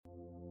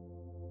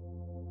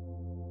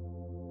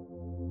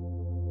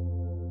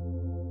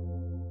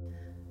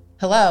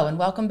Hello and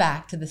welcome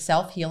back to the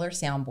Self-Healer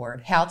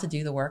Soundboard, How to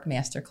Do the Work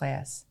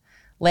Masterclass.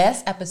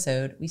 Last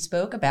episode, we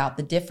spoke about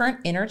the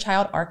different inner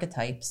child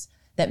archetypes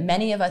that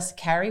many of us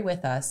carry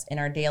with us in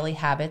our daily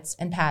habits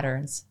and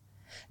patterns.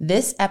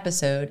 This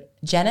episode,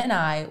 Jenna and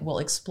I will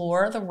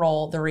explore the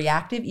role the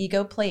reactive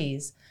ego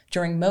plays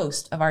during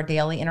most of our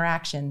daily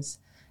interactions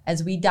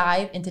as we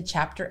dive into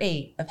Chapter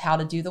 8 of How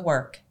to Do the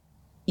Work,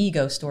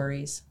 Ego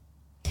Stories.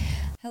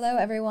 Hello,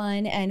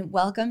 everyone, and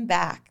welcome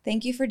back.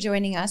 Thank you for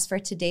joining us for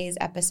today's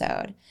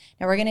episode.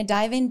 Now, we're going to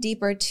dive in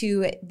deeper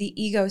to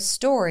the ego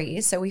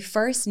stories. So we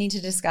first need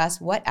to discuss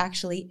what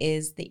actually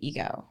is the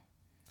ego.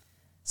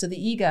 So the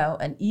ego,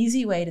 an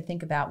easy way to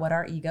think about what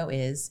our ego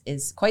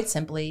is quite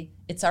simply,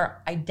 it's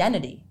our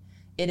identity.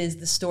 It is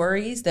the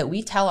stories that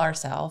we tell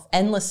ourselves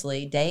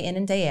endlessly, day in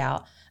and day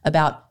out,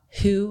 about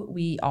who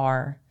we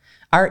are.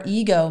 Our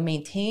ego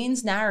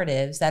maintains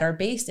narratives that are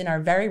based in our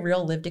very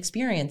real lived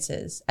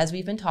experiences, as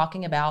we've been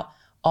talking about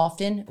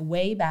often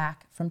way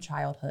back from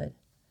childhood.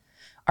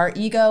 Our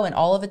ego and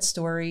all of its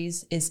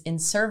stories is in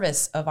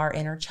service of our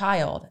inner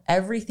child,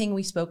 everything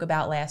we spoke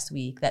about last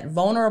week, that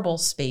vulnerable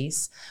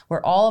space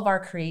where all of our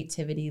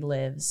creativity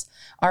lives.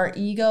 Our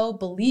ego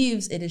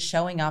believes it is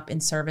showing up in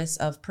service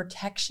of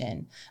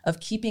protection, of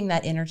keeping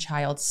that inner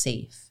child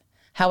safe.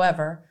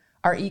 However,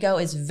 our ego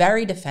is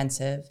very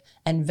defensive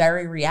and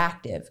very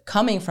reactive,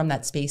 coming from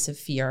that space of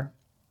fear.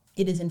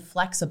 It is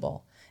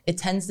inflexible. It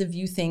tends to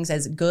view things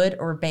as good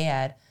or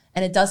bad,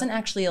 and it doesn't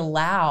actually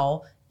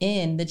allow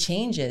in the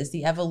changes,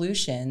 the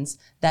evolutions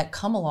that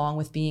come along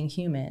with being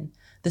human.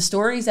 The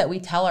stories that we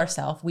tell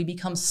ourselves, we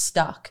become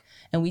stuck,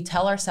 and we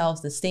tell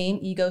ourselves the same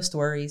ego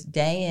stories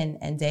day in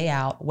and day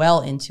out, well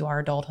into our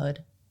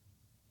adulthood.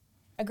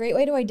 A great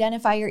way to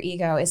identify your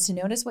ego is to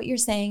notice what you're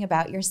saying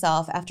about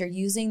yourself after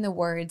using the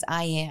words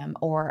I am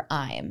or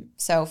I'm.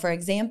 So for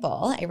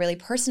example, a really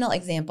personal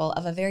example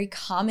of a very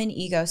common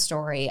ego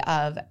story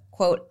of,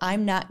 quote,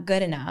 I'm not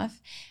good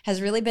enough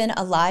has really been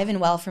alive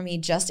and well for me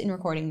just in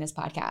recording this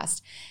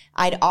podcast.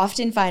 I'd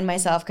often find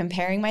myself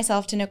comparing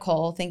myself to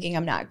Nicole, thinking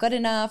I'm not good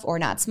enough or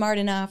not smart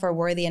enough or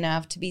worthy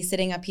enough to be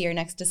sitting up here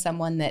next to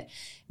someone that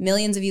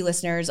millions of you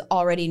listeners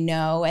already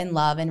know and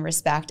love and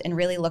respect and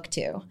really look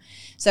to.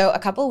 So a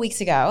couple of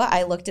weeks ago,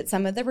 I looked at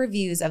some of the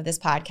reviews of this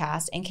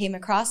podcast and came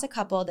across a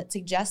couple that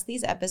suggest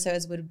these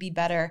episodes would be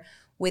better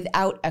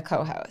without a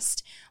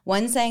co-host.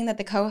 One saying that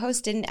the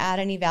co-host didn't add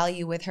any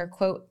value with her,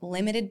 quote,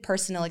 limited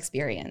personal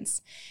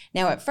experience.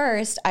 Now, at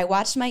first, I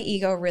watched my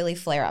ego really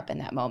flare up in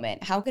that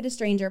moment. How could a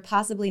stranger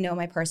possibly know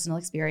my personal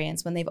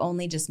experience when they've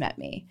only just met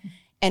me?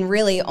 And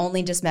really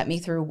only just met me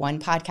through one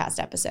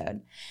podcast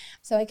episode.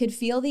 So I could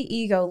feel the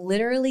ego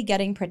literally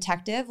getting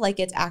protective,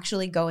 like it's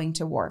actually going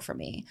to war for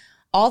me.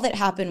 All that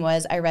happened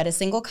was I read a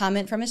single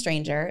comment from a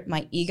stranger,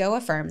 my ego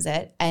affirms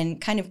it,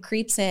 and kind of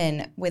creeps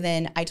in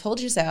within, I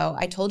told you so,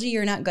 I told you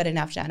you're not good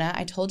enough, Jenna,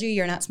 I told you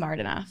you're not smart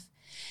enough.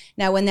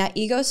 Now, when that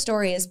ego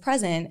story is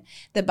present,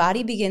 the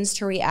body begins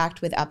to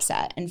react with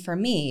upset. And for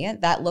me,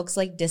 that looks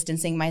like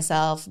distancing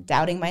myself,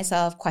 doubting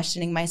myself,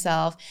 questioning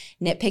myself,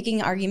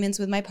 nitpicking arguments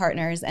with my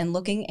partners, and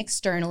looking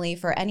externally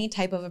for any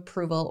type of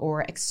approval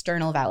or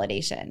external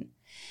validation.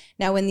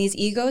 Now, when these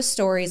ego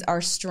stories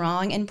are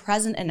strong and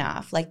present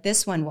enough, like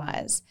this one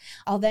was,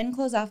 I'll then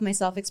close off my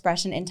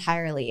self-expression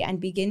entirely and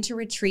begin to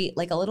retreat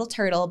like a little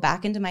turtle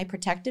back into my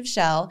protective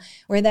shell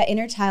where that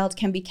inner child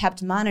can be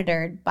kept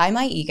monitored by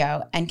my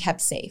ego and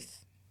kept safe.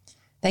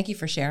 Thank you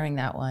for sharing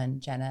that one,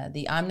 Jenna.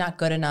 The I'm not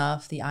good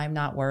enough, the I'm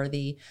not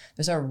worthy,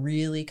 those are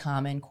really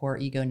common core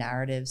ego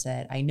narratives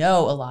that I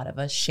know a lot of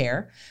us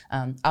share.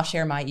 I'll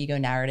share my ego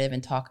narrative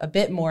and talk a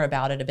bit more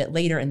about it a bit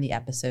later in the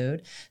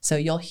episode. So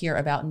you'll hear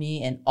about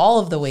me and all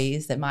of the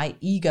ways that my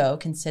ego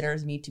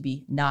considers me to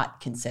be not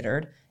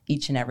considered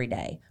each and every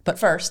day. But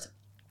first,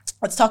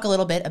 let's talk a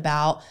little bit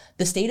about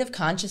the state of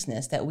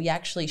consciousness that we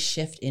actually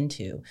shift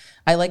into.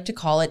 I like to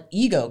call it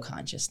ego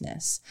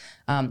consciousness.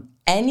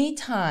 Any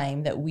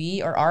time that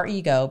we or our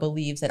ego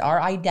believes that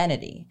our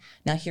identity,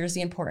 now here's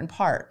the important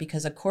part,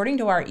 because according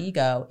to our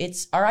ego,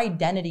 it's our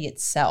identity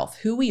itself,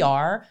 who we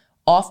are,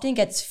 often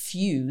gets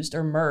fused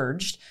or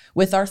merged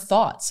with our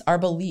thoughts, our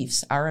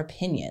beliefs, our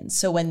opinions.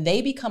 So when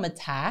they become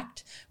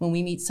attacked, when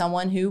we meet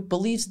someone who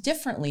believes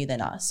differently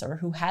than us or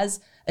who has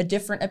a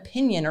different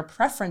opinion or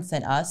preference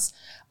than us,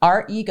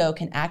 our ego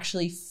can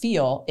actually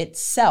feel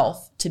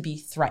itself to be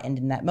threatened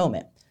in that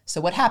moment. So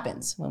what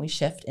happens when we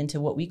shift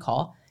into what we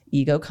call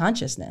ego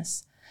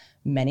consciousness?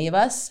 Many of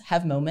us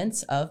have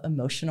moments of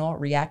emotional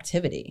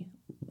reactivity.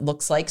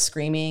 Looks like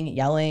screaming,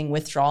 yelling,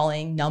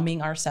 withdrawing,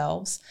 numbing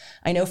ourselves.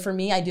 I know for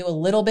me, I do a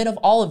little bit of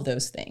all of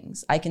those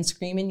things. I can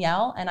scream and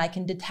yell, and I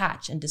can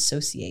detach and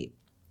dissociate.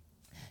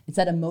 It's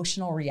that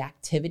emotional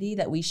reactivity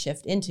that we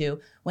shift into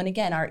when,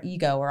 again, our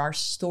ego or our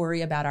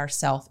story about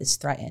ourself is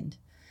threatened.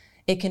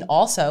 It can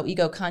also,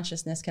 ego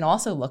consciousness can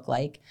also look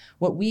like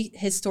what we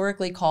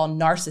historically call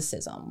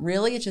narcissism.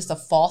 Really, it's just a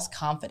false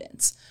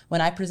confidence.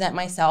 When I present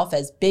myself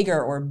as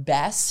bigger or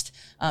best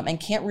and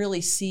can't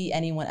really see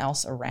anyone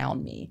else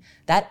around me,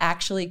 that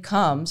actually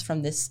comes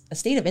from a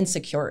state of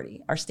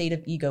insecurity, our state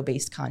of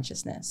ego-based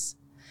consciousness.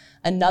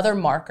 Another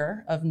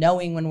marker of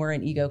knowing when we're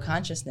in ego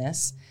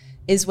consciousness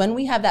is when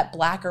we have that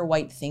black or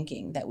white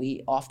thinking that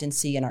we often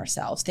see in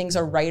ourselves. Things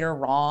are right or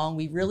wrong.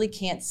 We really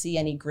can't see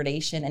any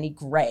gradation, any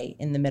gray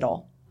in the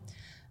middle.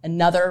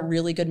 Another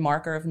really good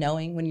marker of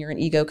knowing when you're in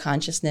ego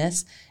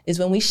consciousness is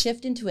when we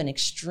shift into an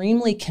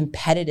extremely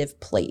competitive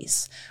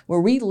place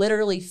where we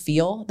literally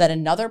feel that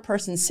another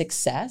person's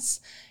success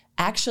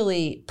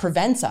actually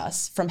prevents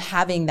us from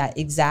having that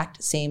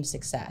exact same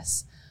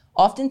success.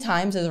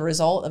 Oftentimes, as a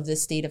result of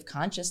this state of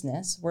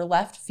consciousness, we're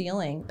left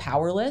feeling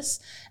powerless,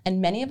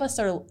 and many of us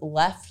are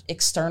left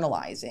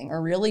externalizing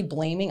or really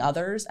blaming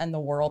others and the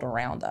world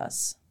around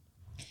us.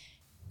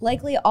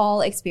 Likely all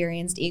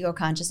experienced ego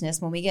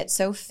consciousness when we get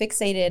so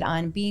fixated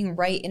on being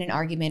right in an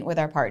argument with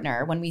our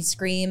partner, when we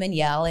scream and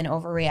yell in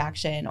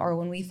overreaction, or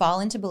when we fall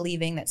into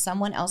believing that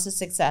someone else's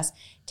success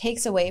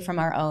takes away from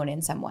our own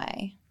in some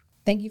way.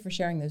 Thank you for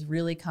sharing those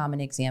really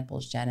common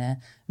examples, Jenna.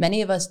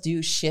 Many of us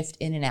do shift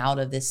in and out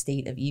of this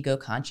state of ego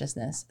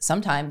consciousness,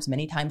 sometimes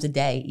many times a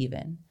day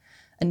even.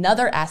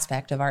 Another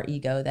aspect of our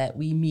ego that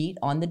we meet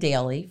on the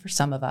daily for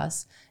some of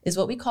us is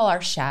what we call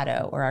our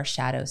shadow or our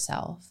shadow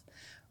self.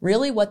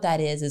 Really what that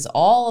is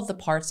all of the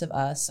parts of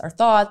us, our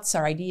thoughts,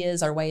 our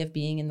ideas, our way of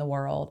being in the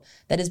world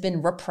that has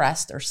been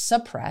repressed or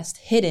suppressed,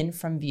 hidden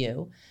from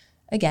view.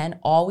 Again,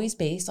 always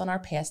based on our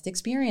past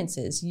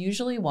experiences,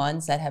 usually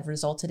ones that have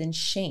resulted in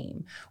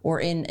shame or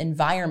in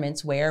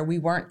environments where we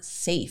weren't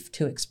safe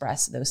to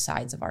express those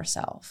sides of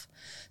ourselves.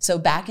 So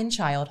back in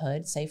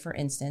childhood, say for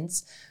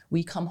instance,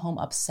 we come home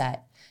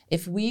upset.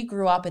 If we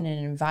grew up in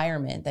an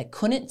environment that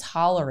couldn't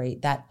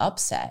tolerate that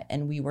upset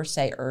and we were,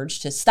 say,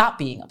 urged to stop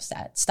being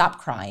upset, stop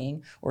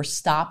crying, or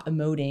stop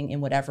emoting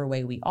in whatever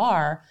way we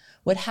are,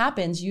 what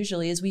happens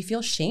usually is we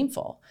feel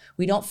shameful.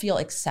 We don't feel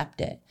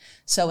accepted.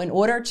 So in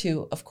order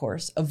to, of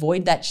course,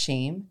 avoid that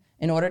shame,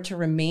 in order to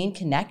remain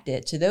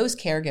connected to those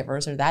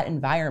caregivers or that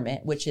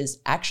environment, which is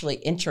actually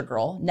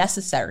integral,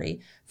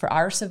 necessary for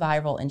our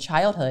survival in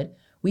childhood,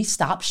 we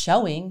stop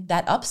showing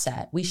that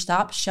upset. We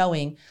stop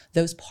showing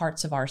those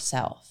parts of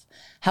ourself.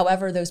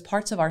 However, those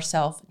parts of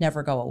ourself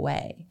never go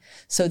away.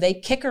 So they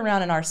kick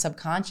around in our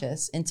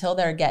subconscious until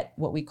they get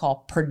what we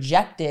call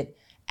projected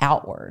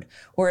outward,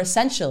 or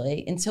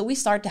essentially until we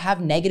start to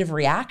have negative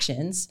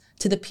reactions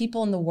to the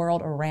people in the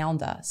world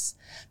around us.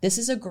 This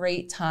is a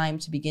great time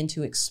to begin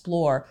to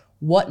explore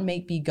what may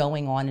be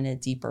going on in a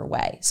deeper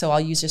way. So I'll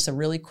use just a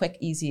really quick,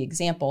 easy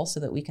example so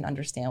that we can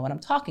understand what I'm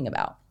talking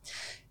about.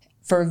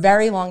 For a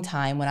very long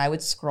time, when I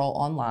would scroll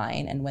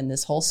online and when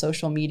this whole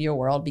social media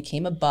world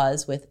became a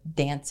buzz with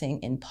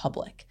dancing in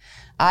public,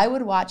 I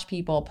would watch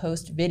people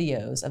post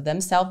videos of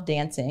themselves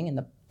dancing in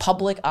the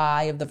public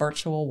eye of the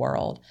virtual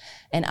world,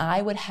 and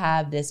I would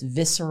have this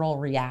visceral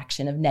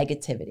reaction of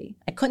negativity.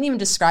 I couldn't even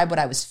describe what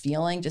I was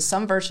feeling, just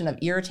some version of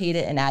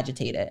irritated and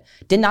agitated.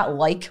 Did not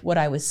like what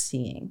I was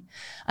seeing.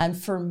 And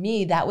for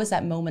me, that was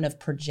that moment of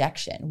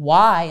projection.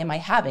 Why am I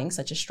having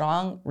such a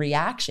strong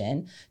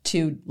reaction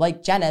to,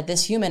 like Jenna,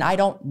 this human I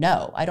don't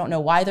know? I don't know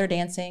why they're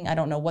dancing. I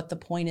don't know what the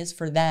point is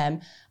for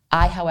them.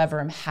 I, however,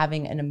 am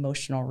having an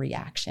emotional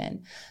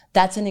reaction.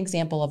 That's an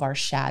example of our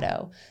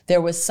shadow.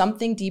 There was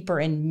something deeper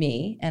in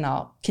me, and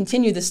I'll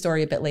continue the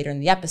story a bit later in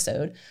the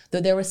episode,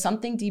 though there was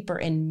something deeper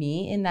in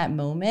me in that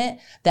moment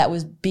that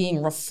was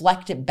being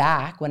reflected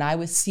back when I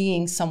was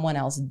seeing someone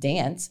else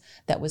dance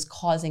that was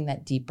causing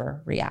that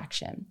deeper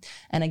reaction.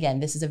 And again,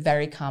 this is a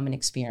very common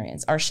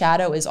experience. Our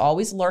shadow is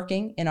always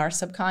lurking in our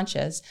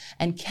subconscious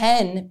and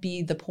can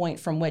be the point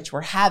from which we're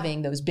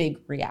having those big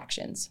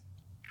reactions.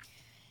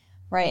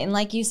 Right. And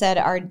like you said,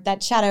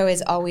 that shadow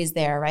is always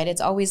there, right? It's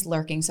always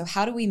lurking. So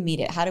how do we meet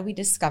it? How do we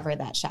discover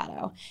that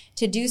shadow?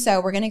 To do so,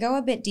 we're going to go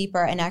a bit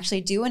deeper and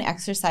actually do an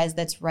exercise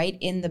that's right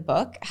in the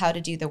book, How to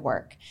Do the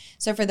Work.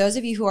 So for those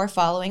of you who are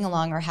following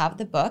along or have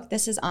the book,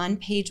 this is on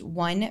page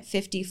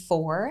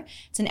 154.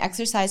 It's an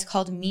exercise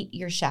called Meet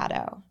Your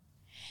Shadow.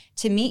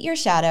 To meet your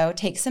shadow,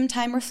 take some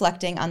time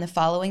reflecting on the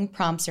following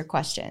prompts or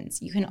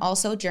questions. You can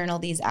also journal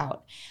these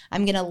out.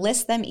 I'm going to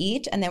list them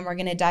each, and then we're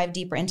going to dive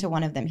deeper into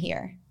one of them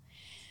here.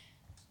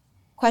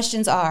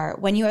 Questions are,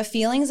 when you have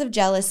feelings of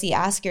jealousy,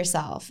 ask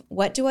yourself,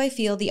 what do I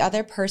feel the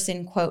other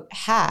person, quote,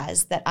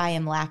 has that I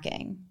am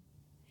lacking?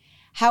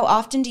 How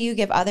often do you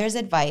give others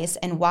advice,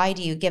 and why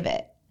do you give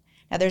it?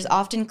 Now, there's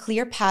often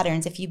clear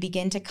patterns if you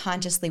begin to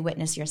consciously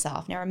witness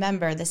yourself. Now,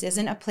 remember, this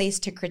isn't a place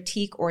to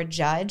critique or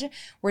judge.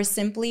 We're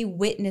simply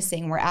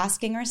witnessing. We're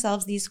asking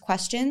ourselves these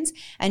questions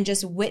and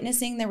just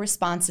witnessing the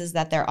responses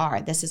that there are.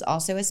 This is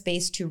also a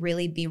space to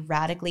really be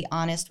radically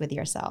honest with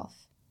yourself.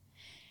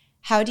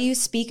 How do you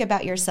speak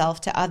about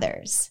yourself to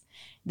others?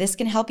 This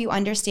can help you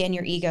understand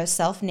your ego's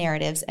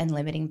self-narratives and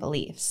limiting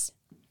beliefs.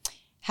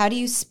 How do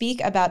you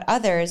speak about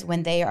others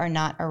when they are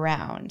not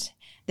around?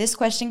 This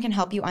question can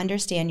help you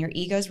understand your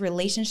ego's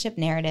relationship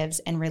narratives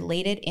and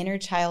related inner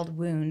child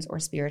wounds or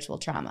spiritual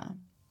trauma.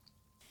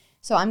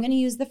 So I'm going to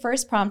use the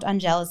first prompt on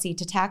jealousy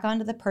to tack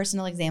onto the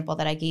personal example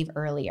that I gave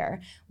earlier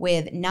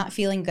with not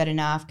feeling good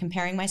enough,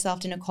 comparing myself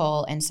to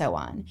Nicole, and so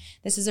on.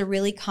 This is a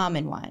really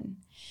common one.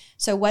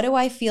 So what do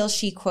I feel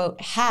she,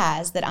 quote,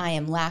 has that I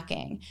am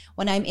lacking?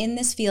 When I'm in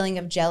this feeling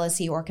of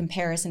jealousy or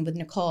comparison with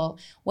Nicole,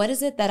 what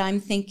is it that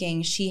I'm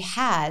thinking she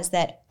has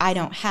that I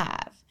don't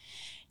have?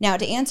 Now,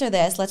 to answer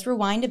this, let's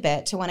rewind a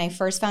bit to when I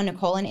first found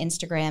Nicole on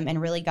Instagram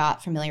and really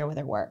got familiar with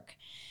her work.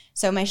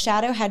 So my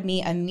shadow had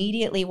me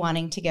immediately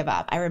wanting to give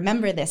up. I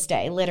remember this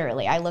day,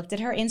 literally. I looked at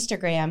her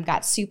Instagram,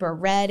 got super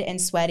red and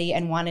sweaty,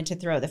 and wanted to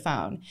throw the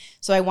phone.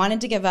 So I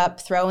wanted to give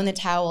up, throw in the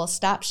towel,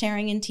 stop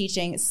sharing and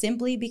teaching,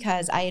 simply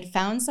because I had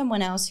found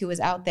someone else who was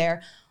out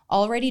there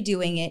already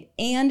doing it,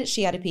 and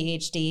she had a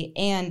PhD,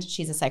 and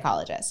she's a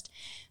psychologist.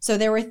 So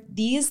there were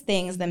these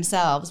things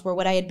themselves were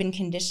what I had been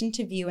conditioned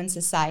to view in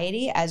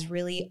society as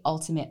really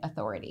ultimate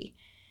authority.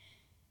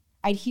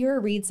 I'd hear her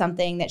read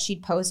something that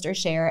she'd post or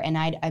share, and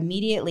I'd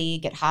immediately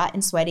get hot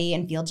and sweaty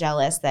and feel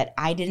jealous that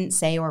I didn't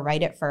say or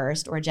write it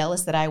first, or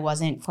jealous that I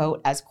wasn't, quote,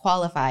 as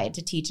qualified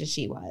to teach as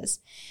she was.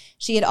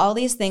 She had all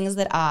these things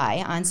that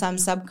I, on some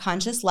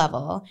subconscious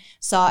level,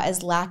 saw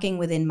as lacking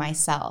within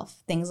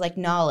myself, things like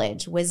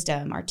knowledge,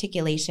 wisdom,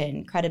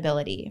 articulation,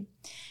 credibility.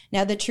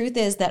 Now, the truth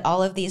is that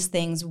all of these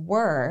things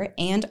were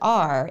and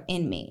are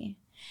in me.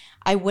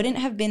 I wouldn't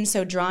have been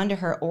so drawn to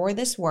her or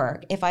this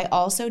work if I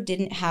also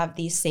didn't have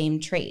these same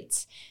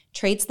traits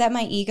that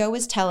my ego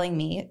was telling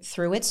me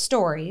through its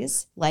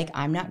stories, like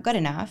I'm not good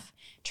enough,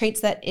 traits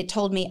that it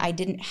told me I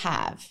didn't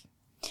have.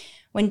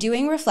 When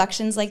doing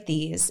reflections like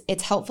these,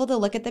 it's helpful to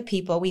look at the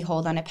people we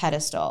hold on a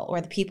pedestal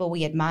or the people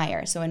we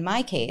admire. So in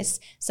my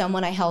case,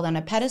 someone I held on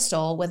a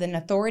pedestal with an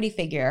authority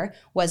figure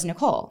was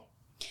Nicole.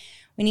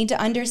 We need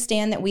to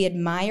understand that we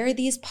admire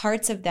these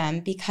parts of them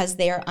because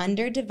they are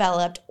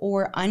underdeveloped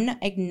or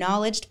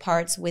unacknowledged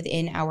parts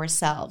within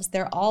ourselves.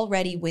 They're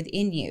already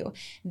within you.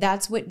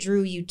 That's what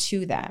drew you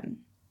to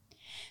them.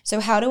 So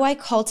how do I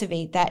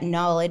cultivate that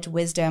knowledge,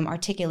 wisdom,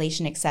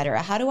 articulation,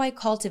 etc.? How do I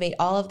cultivate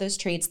all of those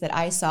traits that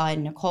I saw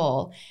in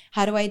Nicole?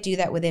 How do I do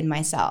that within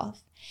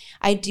myself?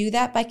 I do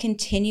that by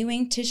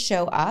continuing to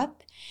show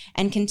up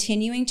and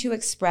continuing to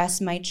express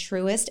my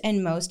truest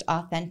and most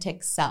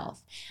authentic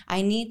self.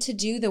 I need to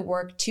do the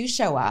work to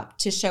show up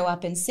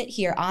and sit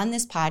here on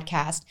this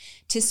podcast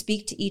to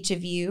speak to each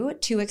of you,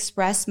 to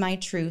express my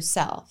true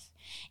self.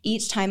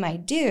 Each time I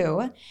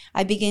do,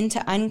 I begin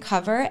to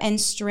uncover and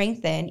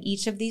strengthen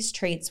each of these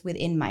traits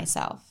within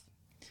myself.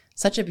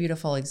 Such a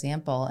beautiful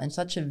example and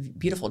such a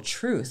beautiful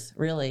truth,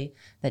 really,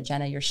 that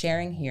Jenna, you're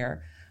sharing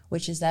here,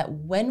 which is that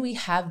when we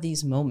have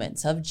these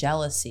moments of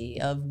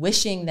jealousy, of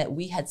wishing that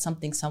we had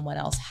something someone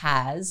else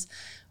has,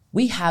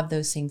 we have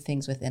those same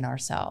things within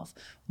ourselves.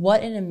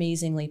 What an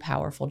amazingly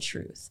powerful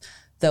truth.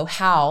 Though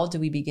how do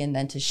we begin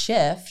then to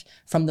shift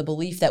from the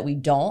belief that we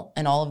don't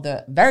and all of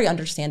the very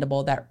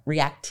understandable that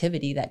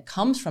reactivity that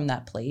comes from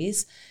that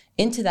place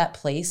into that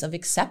place of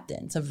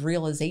acceptance, of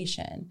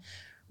realization?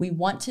 We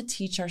want to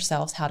teach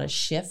ourselves how to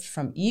shift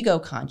from ego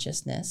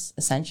consciousness,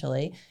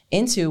 essentially,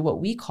 into what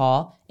we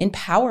call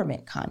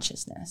empowerment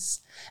consciousness.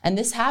 And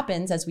this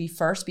happens as we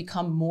first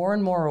become more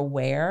and more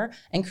aware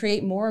and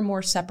create more and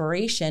more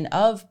separation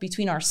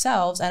between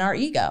ourselves and our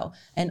ego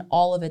and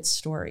all of its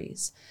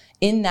stories.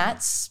 In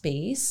that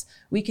space,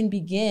 we can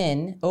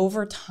begin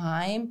over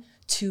time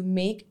to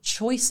make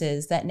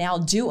choices that now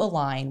do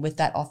align with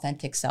that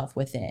authentic self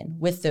within,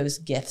 with those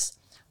gifts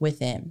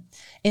within.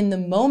 In the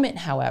moment,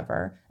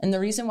 however, and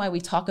the reason why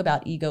we talk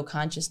about ego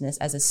consciousness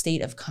as a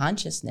state of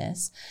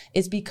consciousness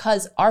is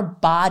because our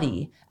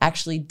body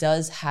actually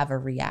does have a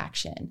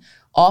reaction.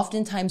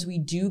 Oftentimes we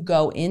do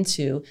go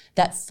into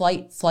that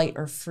fight, flight,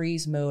 or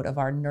freeze mode of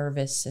our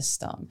nervous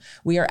system.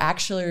 We are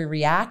actually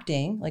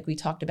reacting, like we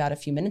talked about a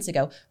few minutes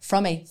ago,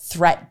 from a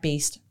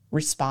threat-based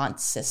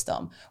response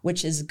system,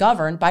 which is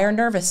governed by our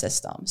nervous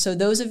system. So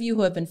those of you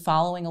who have been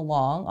following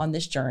along on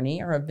this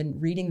journey or have been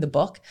reading the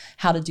book,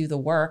 How to Do the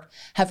Work,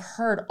 have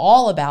heard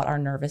all about our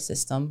nervous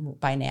system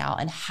by now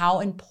and how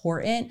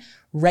important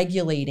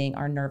regulating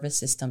our nervous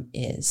system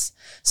is.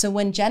 So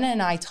when Jenna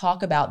and I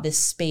talk about this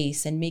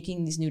space and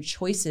making these new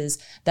choices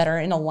that are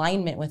in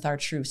alignment with our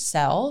true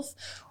self,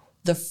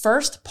 the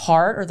first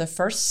part or the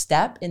first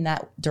step in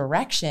that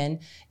direction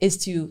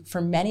is to, for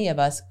many of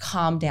us,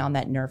 calm down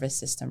that nervous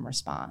system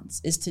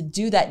response, is to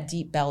do that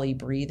deep belly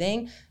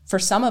breathing. For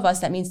some of us,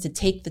 that means to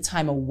take the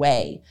time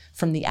away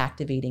from the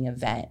activating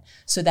event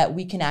so that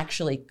we can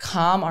actually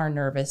calm our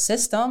nervous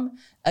system,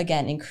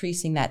 again,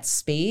 increasing that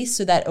space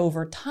so that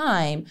over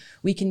time,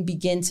 we can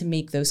begin to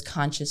make those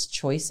conscious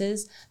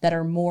choices that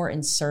are more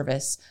in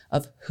service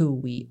of who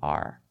we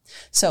are.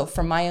 So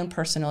from my own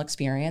personal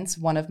experience,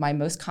 one of my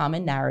most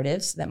common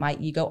narratives that my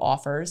ego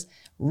offers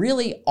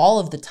really all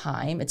of the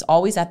time, it's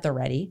always at the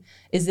ready,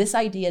 is this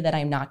idea that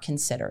I'm not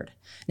considered.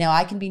 Now,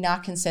 I can be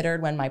not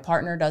considered when my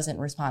partner doesn't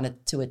respond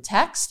to a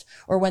text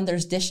or when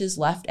there's dishes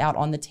left out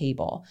on the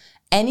table.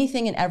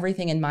 Anything and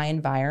everything in my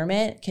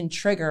environment can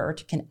trigger or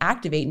can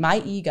activate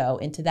my ego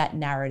into that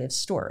narrative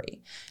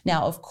story.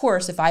 Now, of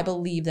course, if I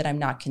believe that I'm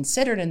not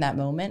considered in that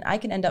moment, I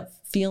can end up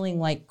feeling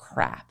like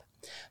crap.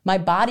 My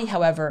body,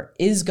 however,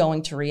 is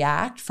going to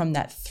react from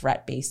that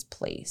threat-based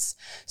place.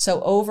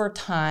 So over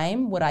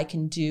time, what I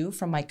can do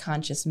from my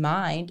conscious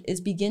mind is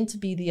begin to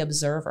be the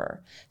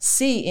observer.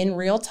 See in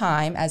real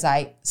time as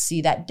I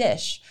see that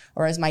dish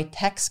or as my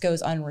text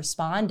goes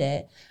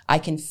unresponded, I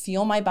can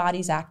feel my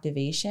body's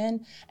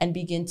activation and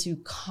begin to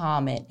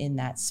calm it in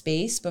that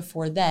space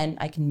before then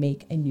I can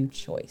make a new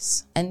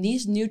choice. And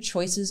these new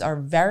choices are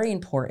very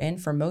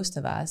important for most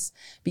of us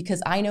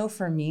because I know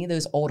for me,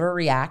 those older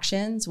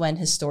reactions when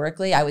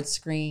historically I would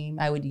scream,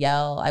 I would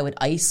yell, I would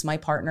ice my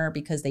partner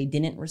because they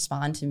didn't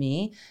respond to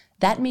me,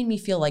 that made me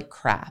feel like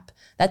crap.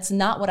 That's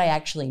not what I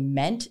actually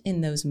meant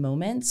in those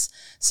moments.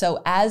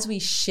 So as we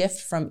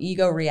shift from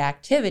ego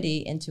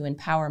reactivity into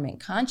empowerment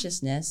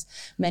consciousness,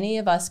 many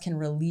of us can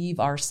relieve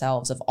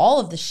ourselves of all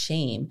of the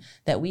shame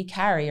that we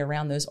carry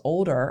around those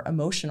older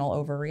emotional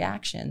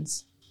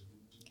overreactions.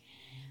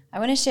 I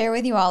want to share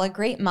with you all a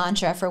great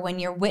mantra for when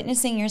you're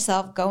witnessing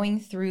yourself going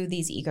through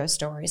these ego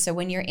stories. So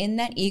when you're in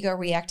that ego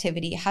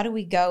reactivity, how do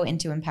we go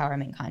into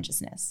empowerment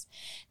consciousness?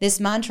 This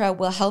mantra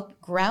will help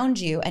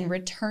ground you and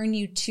return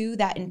you to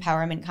that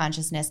empowerment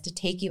consciousness to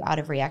take you out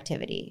of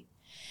reactivity.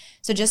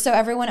 So just so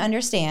everyone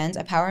understands,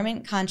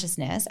 empowerment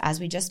consciousness,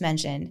 as we just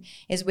mentioned,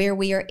 is where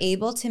we are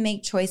able to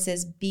make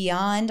choices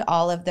beyond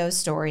all of those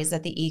stories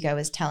that the ego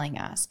is telling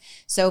us.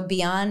 So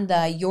beyond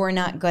the you're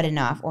not good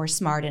enough or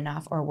smart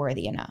enough or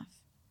worthy enough.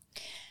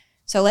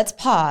 So let's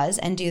pause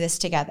and do this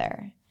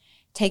together.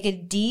 Take a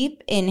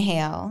deep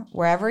inhale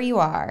wherever you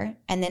are,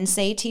 and then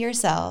say to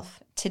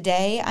yourself,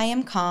 today I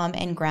am calm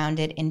and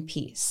grounded in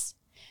peace.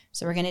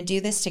 So we're going to do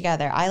this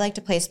together. I like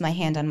to place my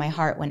hand on my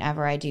heart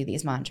whenever I do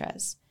these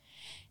mantras.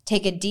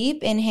 Take a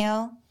deep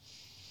inhale.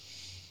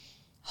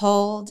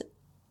 Hold.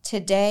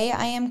 Today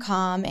I am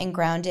calm and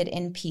grounded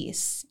in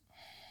peace.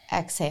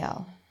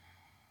 Exhale.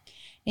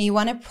 Now you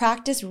want to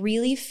practice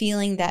really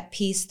feeling that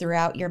peace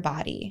throughout your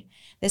body.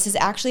 This is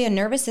actually a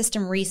nervous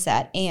system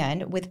reset,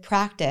 and with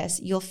practice,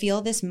 you'll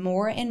feel this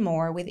more and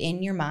more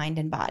within your mind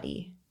and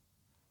body.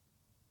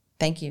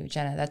 Thank you,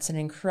 Jenna. That's an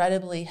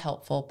incredibly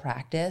helpful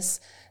practice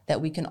that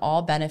we can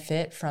all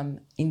benefit from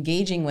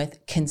engaging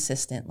with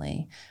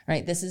consistently,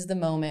 right? This is the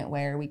moment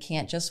where we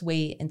can't just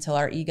wait until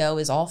our ego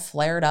is all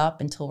flared up,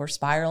 until we're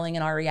spiraling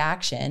in our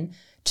reaction,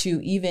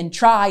 to even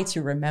try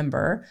to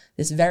remember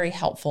this very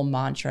helpful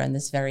mantra and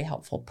this very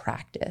helpful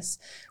practice.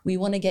 We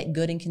want to get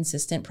good and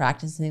consistent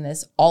practicing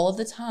this all of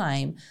the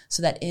time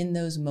so that in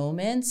those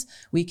moments,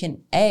 we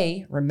can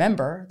A,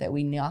 remember that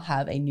we now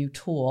have a new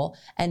tool,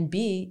 and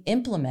B,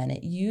 implement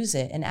it, use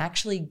it, and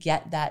actually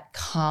get that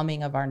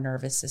calming of our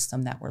nervous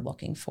system that we're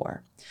looking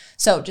for.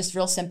 So just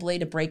real simply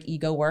to break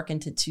ego work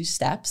into 2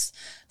 steps.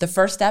 The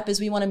first step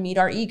is we want to meet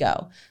our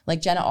ego.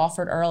 Like Jenna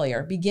offered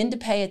earlier, begin to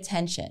pay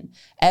attention.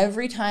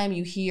 Every time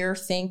you hear,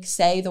 think,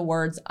 say the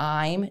words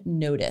I'm,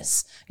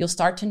 notice. You'll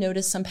start to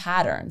notice some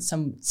patterns,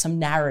 some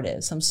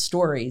narratives, some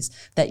stories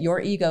that your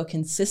ego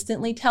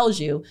consistently tells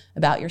you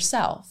about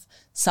yourself.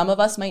 Some of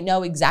us might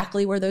know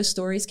exactly where those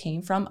stories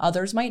came from.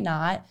 Others might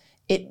not.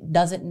 It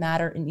doesn't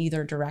matter in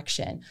either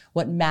direction.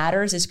 What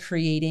matters is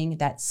creating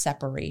that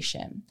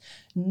separation.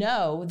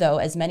 Know, though,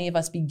 as many of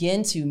us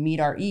begin to meet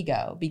our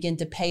ego, begin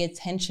to pay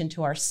attention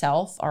to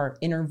ourself, our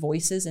inner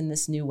voices in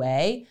this new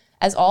way,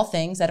 as all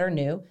things that are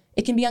new,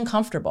 it can be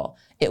uncomfortable.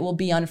 It will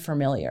be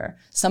unfamiliar.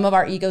 Some of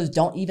our egos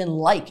don't even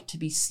like to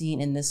be seen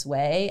in this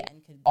way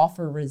and can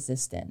offer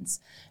resistance.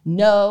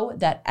 Know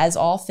that as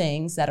all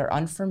things that are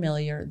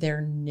unfamiliar,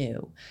 they're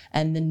new.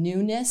 And the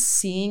newness,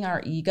 seeing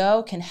our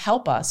ego, can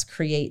help us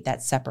create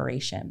that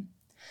separation.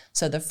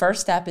 So the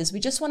first step is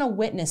we just want to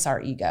witness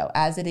our ego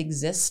as it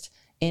exists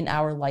in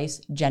our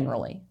lives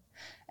generally.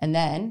 And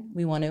then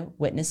we want to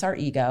witness our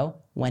ego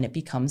when it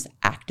becomes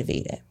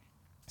activated.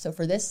 So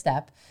for this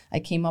step, I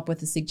came up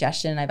with a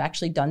suggestion, and I've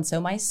actually done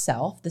so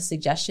myself, the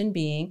suggestion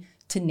being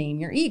to name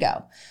your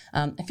ego.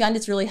 I find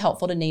it's really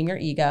helpful to name your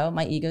ego.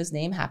 My ego's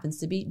name happens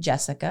to be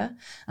Jessica.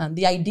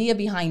 The idea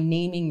behind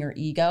naming your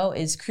ego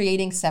is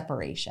creating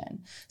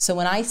separation. So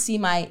when I see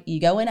my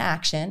ego in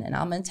action, and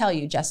I'm going to tell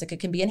you, Jessica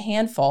can be a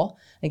handful.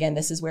 Again,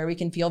 this is where we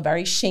can feel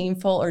very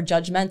shameful or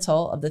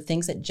judgmental of the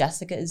things that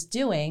Jessica is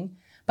doing.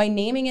 By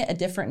naming it a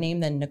different name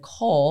than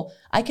Nicole,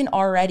 I can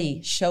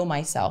already show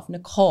myself,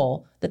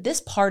 Nicole, that this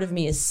part of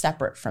me is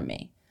separate from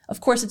me. Of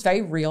course, it's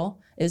very real.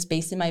 It is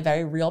based in my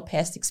very real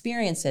past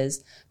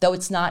experiences, though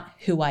it's not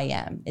who I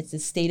am. It's a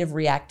state of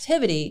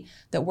reactivity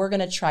that we're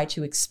going to try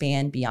to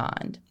expand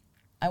beyond.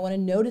 I want to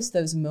notice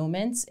those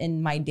moments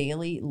in my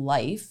daily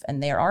life,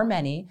 and there are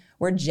many,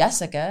 where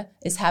Jessica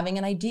is having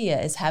an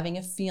idea, is having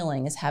a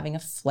feeling, is having a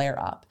flare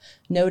up.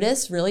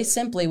 Notice really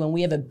simply when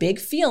we have a big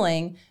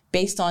feeling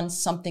based on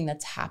something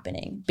that's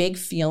happening. Big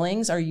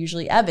feelings are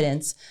usually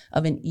evidence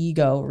of an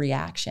ego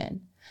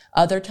reaction.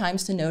 Other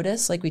times to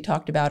notice, like we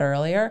talked about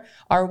earlier,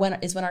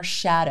 is when our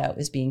shadow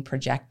is being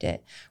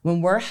projected.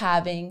 When we're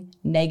having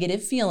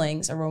negative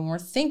feelings or when we're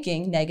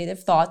thinking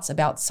negative thoughts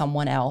about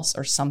someone else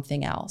or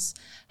something else.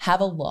 Have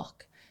a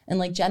look. And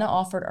like Jenna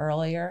offered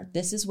earlier,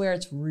 this is where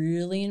it's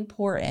really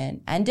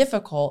important and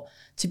difficult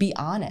to be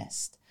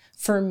honest.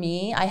 For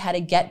me, I had to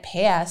get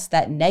past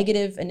that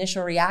negative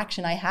initial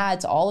reaction I had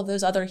to all of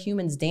those other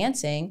humans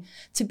dancing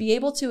to be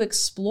able to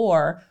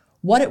explore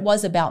what it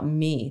was about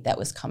me that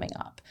was coming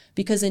up.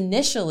 Because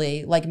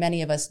initially, like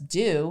many of us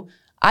do,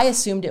 I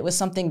assumed it was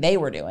something they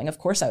were doing. Of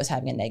course, I was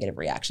having a negative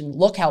reaction.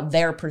 Look how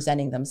they're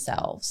presenting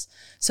themselves.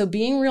 So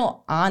being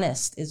real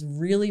honest is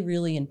really,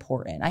 really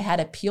important. I had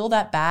to peel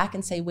that back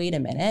and say, wait a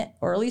minute,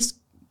 or at least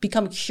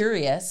become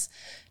curious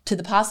to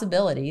the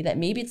possibility that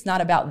maybe it's not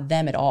about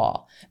them at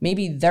all.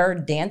 Maybe their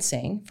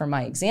dancing, for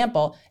my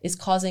example, is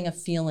causing a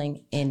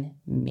feeling in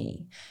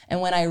me. And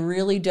when I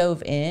really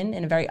dove in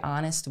a very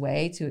honest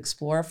way to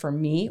explore for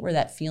me where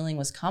that feeling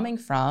was coming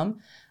from,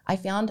 I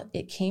found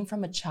it came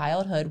from a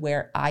childhood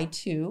where I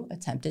too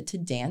attempted to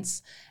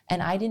dance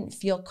and I didn't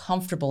feel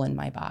comfortable in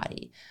my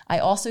body. I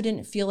also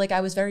didn't feel like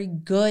I was very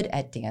good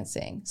at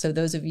dancing. So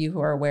those of you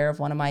who are aware of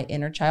one of my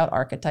inner child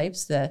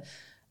archetypes, the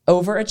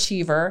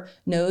overachiever,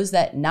 knows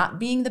that not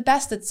being the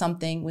best at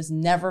something was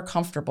never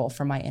comfortable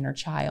for my inner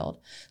child.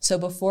 So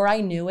before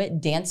I knew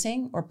it,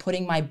 dancing or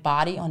putting my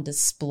body on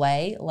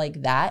display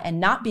like that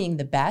and not being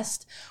the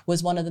best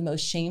was one of the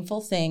most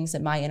shameful things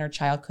that my inner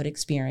child could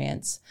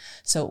experience.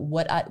 So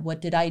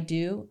what did I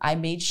do? I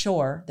made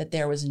sure that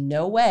there was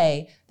no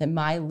way that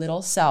my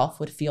little self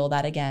would feel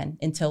that again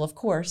until, of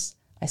course,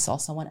 I saw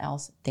someone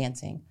else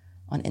dancing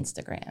on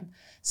Instagram.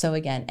 So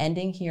again,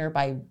 ending here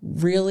by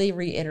really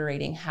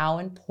reiterating how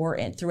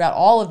important throughout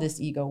all of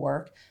this ego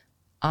work,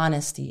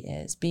 honesty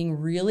is. Being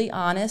really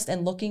honest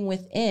and looking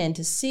within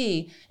to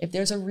see if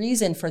there's a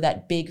reason for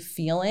that big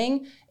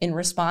feeling in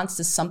response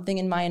to something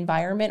in my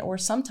environment or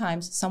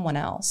sometimes someone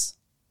else.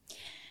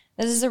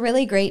 This is a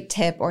really great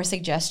tip or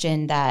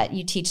suggestion that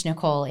you teach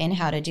Nicole in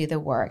how to do the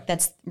work.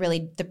 That's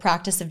really the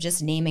practice of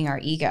just naming our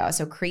ego.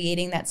 So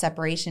creating that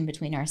separation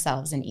between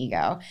ourselves and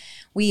ego.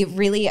 We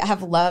really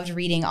have loved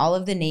reading all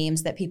of the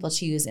names that people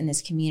choose in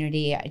this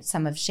community.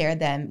 Some have shared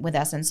them with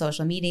us on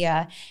social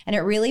media, and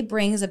it really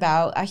brings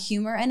about a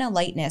humor and a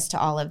lightness to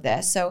all of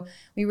this. So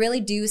we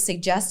really do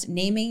suggest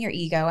naming your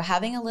ego,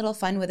 having a little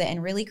fun with it,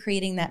 and really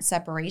creating that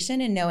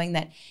separation and knowing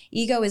that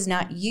ego is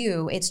not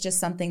you. It's just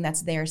something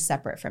that's there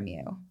separate from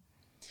you.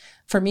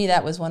 For me,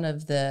 that was one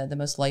of the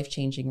most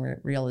life-changing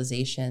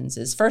realizations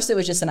is first, it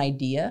was just an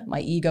idea. My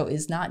ego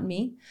is not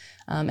me.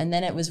 And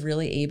then it was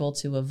really able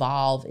to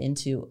evolve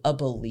into a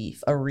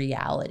belief, a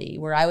reality,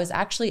 where I was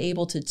actually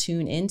able to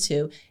tune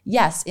into,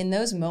 yes, in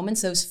those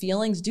moments, those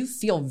feelings do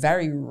feel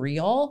very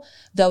real,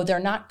 though they're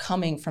not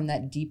coming from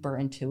that deeper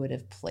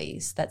intuitive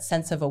place, that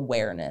sense of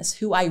awareness,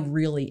 who I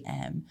really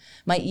am.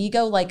 My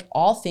ego, like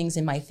all things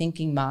in my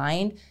thinking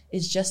mind,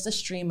 is just a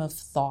stream of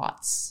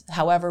thoughts.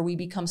 However, we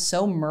become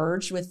so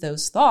merged with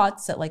those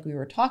thoughts that, like we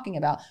were talking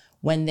about,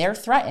 when they're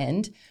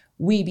threatened,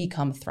 we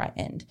become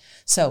threatened.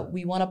 So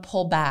we want to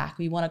pull back.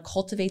 We want to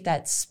cultivate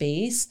that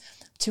space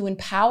to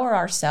empower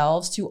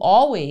ourselves to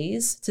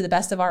always, to the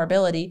best of our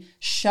ability,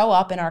 show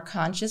up in our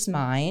conscious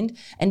mind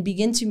and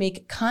begin to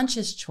make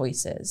conscious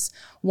choices,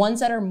 ones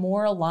that are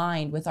more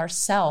aligned with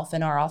ourself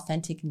and our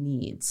authentic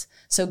needs.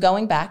 So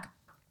going back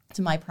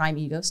to my prime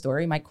ego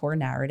story, my core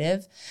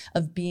narrative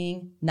of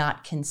being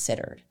not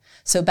considered.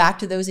 So back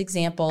to those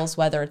examples,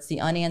 whether it's the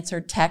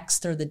unanswered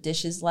text or the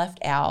dishes left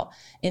out,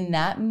 in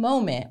that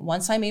moment,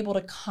 once I'm able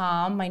to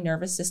calm my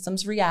nervous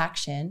system's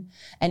reaction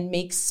and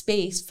make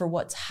space for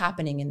what's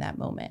happening in that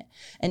moment,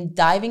 and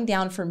diving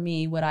down for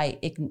me, what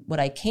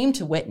I came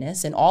to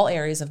witness in all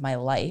areas of my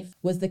life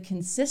was the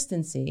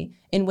consistency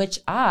in which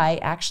I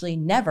actually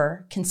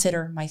never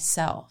consider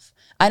myself.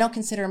 I don't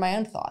consider my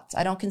own thoughts.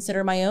 I don't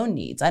consider my own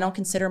needs. I don't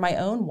consider my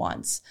own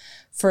wants.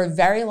 For a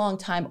very long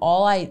time,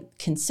 all I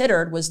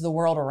considered was the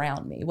world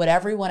around me, what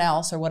everyone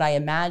else or what I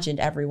imagined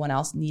everyone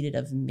else needed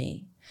of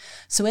me.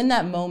 So in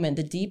that moment,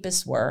 the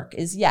deepest work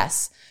is,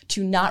 yes,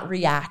 to not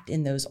react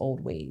in those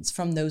old ways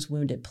from those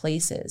wounded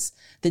places.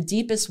 The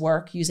deepest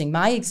work, using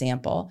my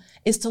example,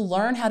 is to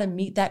learn how to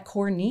meet that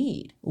core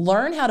need.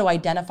 Learn how to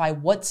identify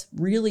what's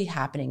really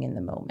happening in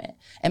the moment.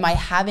 Am I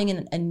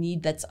having a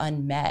need that's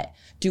unmet?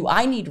 Do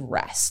I need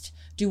rest?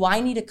 Do I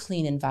need a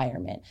clean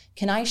environment?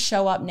 Can I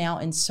show up now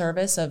in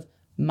service of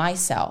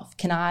myself?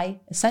 Can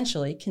I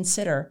essentially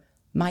consider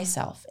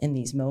myself in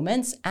these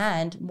moments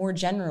and more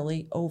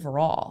generally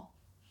overall?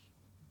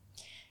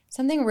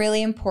 Something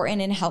really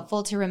important and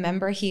helpful to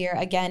remember here,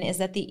 again, is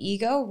that the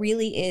ego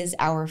really is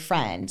our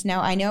friend.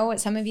 Now, I know what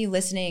some of you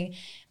listening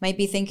might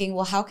be thinking,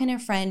 well, how can a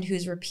friend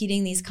who's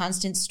repeating these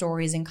constant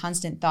stories and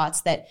constant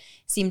thoughts that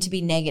seem to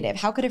be negative,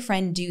 how could a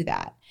friend do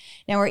that?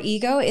 Now, our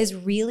ego is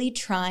really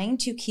trying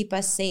to keep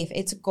us safe.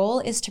 Its goal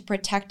is to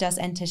protect us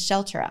and to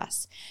shelter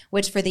us,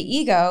 which for the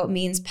ego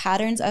means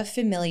patterns of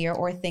familiar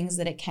or things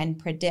that it can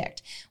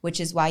predict, which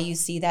is why you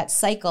see that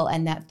cycle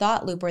and that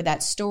thought loop or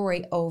that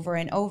story over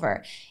and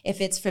over.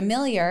 If it's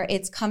familiar,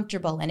 it's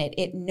comfortable in it.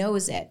 It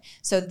knows it.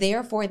 So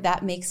therefore,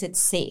 that makes it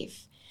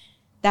safe.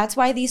 That's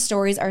why these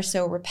stories are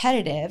so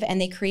repetitive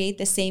and they create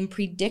the same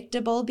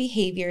predictable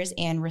behaviors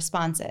and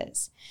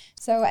responses.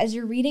 So as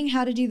you're reading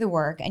how to do the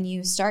work and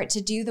you start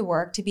to do the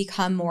work to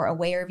become more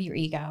aware of your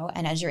ego,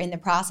 and as you're in the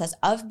process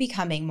of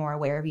becoming more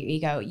aware of your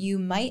ego, you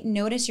might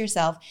notice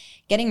yourself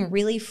getting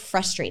really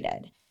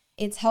frustrated.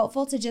 It's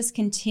helpful to just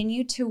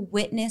continue to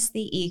witness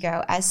the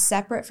ego as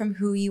separate from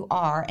who you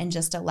are and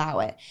just allow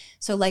it.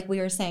 So like we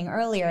were saying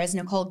earlier, as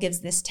Nicole gives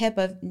this tip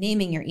of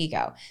naming your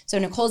ego. So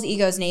Nicole's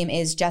ego's name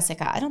is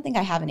Jessica. I don't think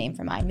I have a name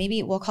for mine.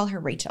 Maybe we'll call her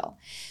Rachel.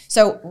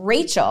 So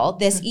Rachel,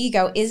 this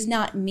ego is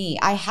not me.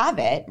 I have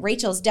it.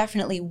 Rachel's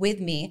definitely with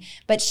me,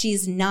 but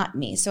she's not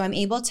me. So I'm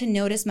able to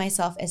notice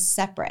myself as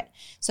separate.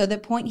 So the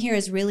point here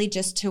is really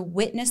just to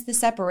witness the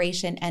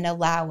separation and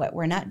allow it.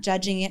 We're not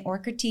judging it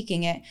or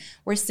critiquing it.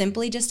 We're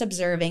simply just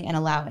observing and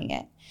allowing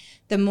it.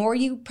 The more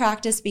you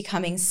practice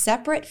becoming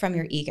separate from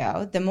your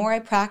ego, the more I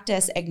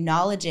practice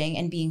acknowledging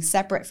and being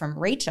separate from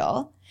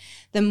Rachel,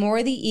 the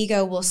more the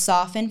ego will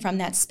soften from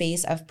that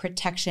space of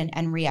protection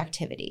and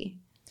reactivity.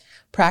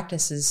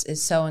 Practice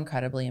is so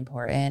incredibly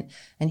important.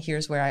 And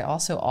here's where I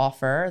also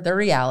offer the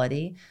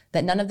reality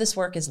that none of this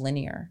work is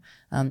linear.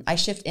 I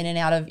shift in and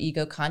out of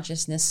ego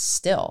consciousness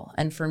still.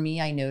 And for me,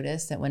 I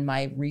notice that when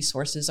my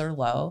resources are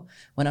low,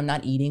 when I'm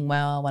not eating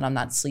well, when I'm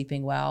not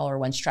sleeping well, or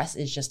when stress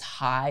is just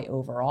high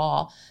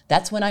overall,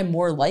 that's when I'm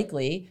more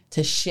likely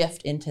to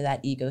shift into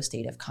that ego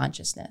state of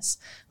consciousness.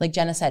 Like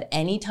Jenna said,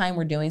 anytime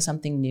we're doing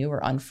something new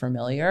or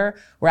unfamiliar,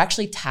 we're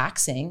actually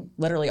taxing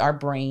literally our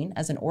brain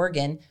as an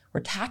organ.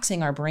 We're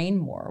taxing our brain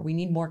more. We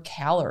need more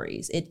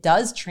calories. It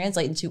does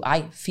translate into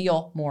I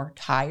feel more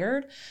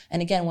tired.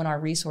 And again, when our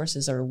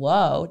resources are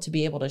low, to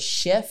be able to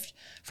shift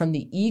from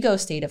the ego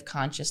state of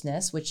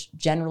consciousness, which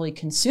generally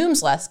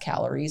consumes less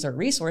calories or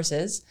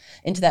resources,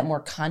 into that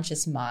more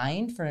conscious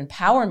mind for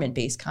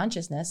empowerment-based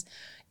consciousness,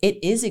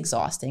 it is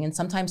exhausting. And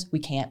sometimes we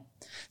can't.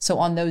 So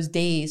on those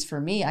days, for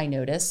me, I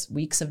notice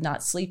weeks of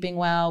not sleeping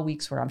well,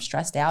 weeks where I'm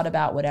stressed out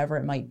about whatever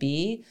it might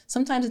be.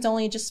 Sometimes it's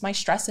only just my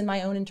stress in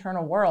my own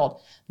internal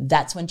world.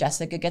 That's when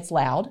Jessica gets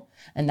loud,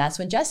 and that's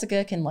when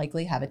Jessica can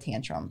likely have a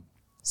tantrum.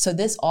 So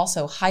this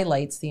also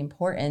highlights the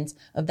importance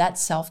of that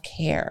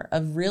self-care,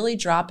 of really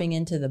dropping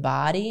into the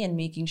body and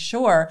making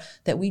sure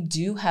that we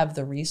do have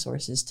the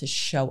resources to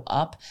show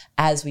up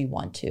as we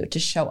want to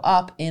show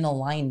up in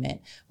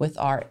alignment with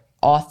our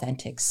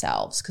authentic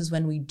selves. Because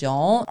when we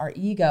don't, our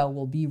ego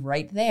will be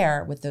right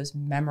there with those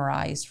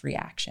memorized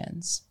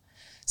reactions.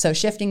 So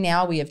shifting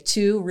now, we have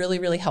two really,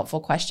 really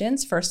helpful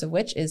questions. First of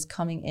which is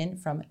coming in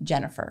from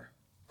Jennifer.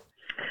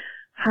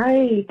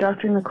 Hi,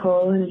 Dr.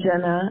 Nicole and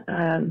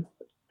Jenna.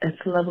 It's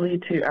lovely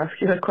to ask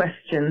you a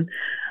question.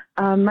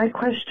 My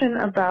question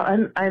about,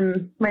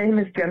 my name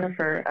is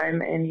Jennifer.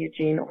 I'm in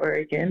Eugene,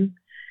 Oregon.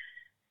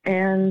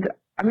 And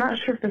I'm not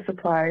sure if this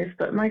applies,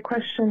 but my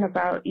question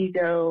about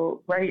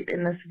ego right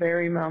in this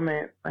very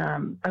moment,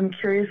 I'm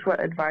curious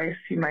what advice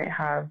you might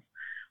have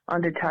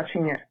on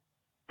detaching it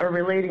or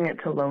relating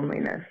it to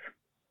loneliness.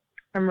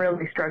 I'm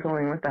really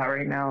struggling with that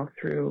right now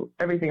through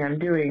everything I'm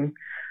doing.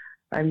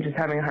 I'm just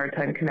having a hard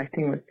time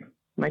connecting with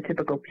my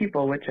typical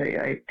people, which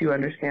I do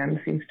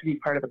understand seems to be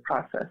part of the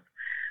process.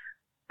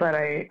 But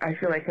I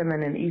feel like I'm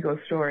in an ego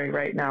story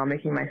right now,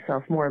 making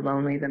myself more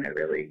lonely than I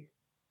really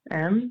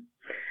am.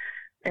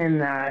 And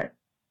that,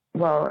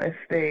 well, if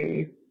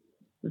they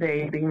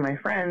being my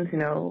friends, you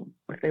know,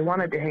 if they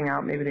wanted to hang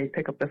out, maybe they'd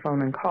pick up the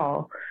phone and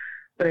call.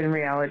 But in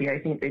reality, I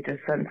think they just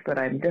sense that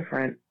I'm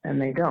different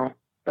and they don't.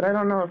 But I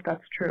don't know if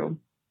that's true.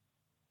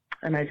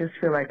 And I just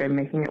feel like I'm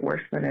making it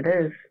worse than it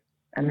is.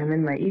 And I'm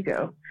in my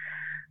ego.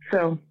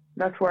 So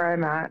that's where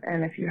I'm at.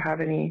 And if you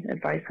have any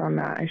advice on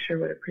that, I sure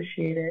would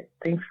appreciate it.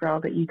 Thanks for all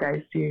that you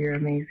guys do. You're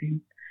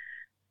amazing.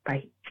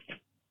 Bye.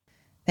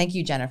 Thank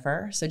you,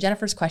 Jennifer. So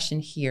Jennifer's question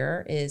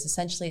here is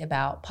essentially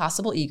about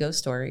possible ego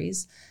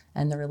stories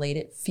and the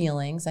related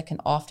feelings that can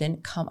often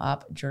come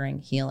up during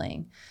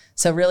healing.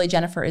 So really,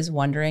 Jennifer is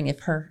wondering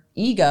if her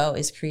ego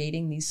is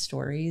creating these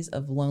stories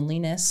of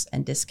loneliness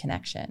and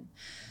disconnection.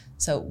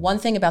 So one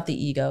thing about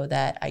the ego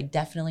that I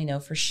definitely know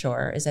for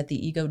sure is that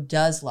the ego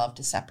does love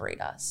to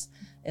separate us.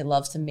 It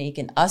loves to make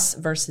an us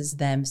versus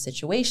them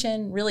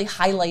situation, really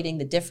highlighting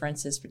the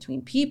differences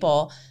between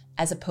people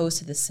as opposed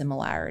to the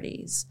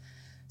similarities.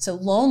 So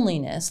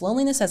loneliness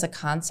as a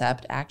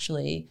concept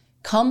actually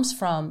comes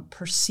from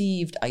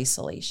perceived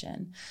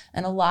isolation.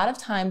 And a lot of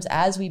times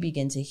as we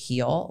begin to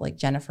heal, like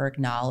Jennifer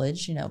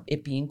acknowledged, you know,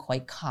 it being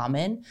quite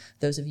common,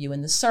 those of you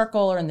in the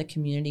circle or in the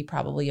community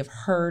probably have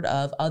heard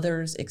of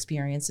others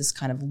experience this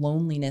kind of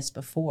loneliness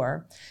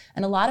before.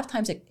 And a lot of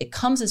times it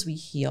comes as we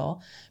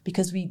heal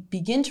because we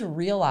begin to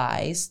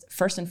realize,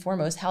 first and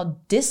foremost, how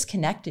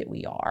disconnected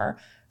we are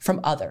from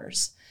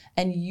others.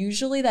 And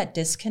usually that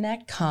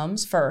disconnect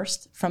comes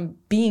first from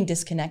being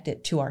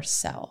disconnected to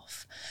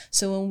ourselves.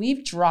 So when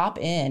we drop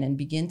in and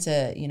begin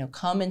to, you know,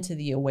 come into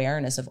the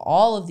awareness of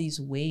all of these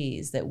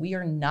ways that we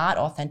are not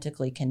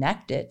authentically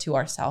connected to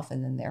ourselves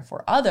and then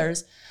therefore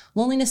others,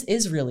 loneliness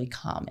is really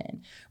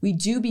common. We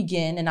do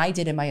begin, and I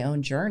did in my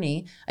own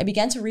journey, I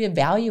began to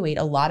reevaluate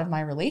a lot of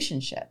my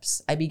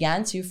relationships. I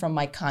began to, from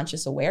my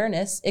conscious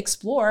awareness,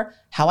 explore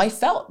how I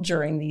felt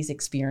during these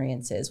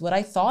experiences, what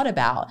I thought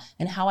about,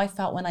 and how I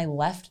felt when I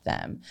left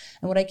them.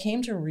 And what I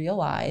came to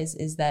realize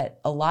is that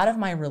a lot of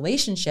my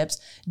relationships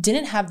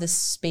didn't have the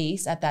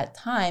space at that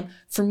time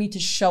for me to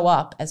show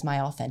up as my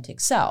authentic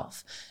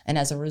self. And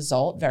as a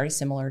result, very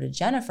similar to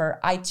Jennifer,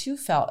 I too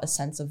felt a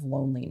sense of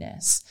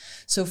loneliness.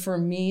 So for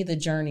me, the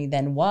journey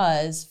then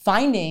was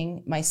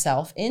finding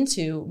myself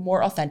into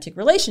more authentic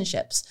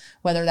relationships,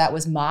 whether that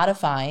was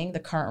modifying the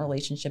current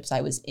relationships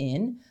I was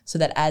in so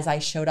that as I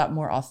showed up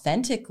more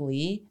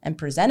authentically and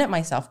presented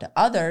myself to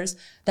others,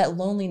 that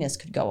loneliness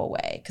could go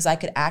away because I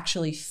could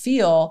actually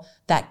feel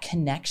that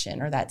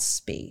connection or that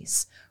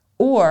space.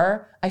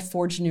 Or I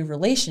forged new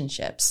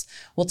relationships.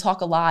 We'll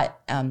talk a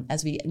lot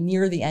as we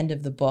near the end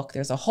of the book.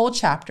 There's a whole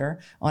chapter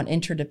on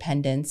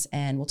interdependence,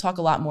 and we'll talk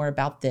a lot more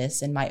about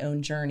this in my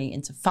own journey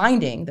into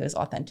finding those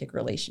authentic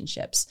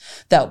relationships.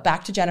 Though,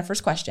 back to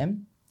Jennifer's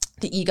question,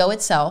 the ego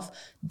itself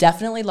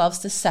definitely loves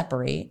to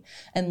separate,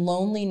 and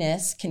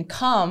loneliness can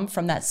come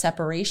from that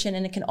separation,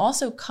 and it can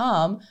also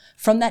come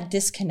from that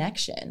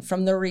disconnection,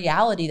 from the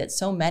reality that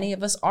so many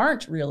of us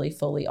aren't really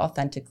fully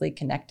authentically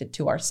connected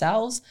to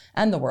ourselves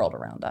and the world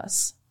around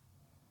us.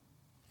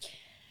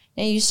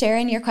 Now, you share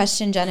in your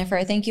question,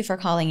 Jennifer, thank you for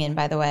calling in,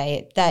 by the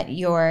way, that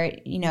you're,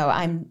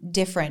 I'm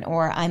different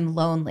or I'm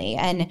lonely.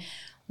 And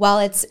while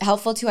it's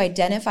helpful to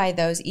identify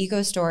those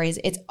ego stories,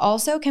 it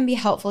also can be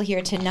helpful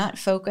here to not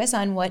focus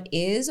on what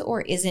is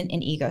or isn't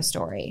an ego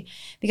story,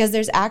 because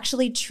there's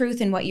actually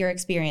truth in what you're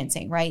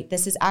experiencing, right?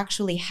 This is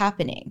actually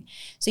happening.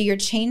 So you're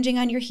changing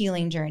on your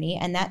healing journey,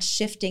 and that's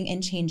shifting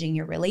and changing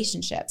your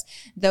relationships.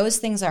 Those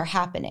things are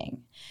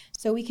happening.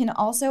 So we can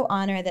also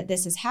honor that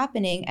this is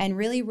happening and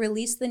really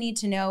release the need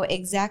to know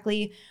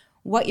exactly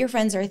what your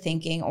friends are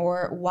thinking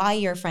or why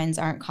your friends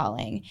aren't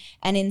calling,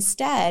 and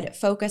instead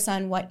focus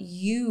on what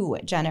you,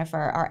 Jennifer,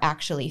 are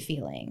actually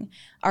feeling.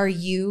 Are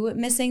you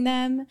missing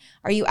them?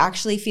 Are you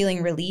actually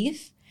feeling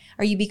relief?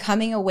 Are you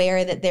becoming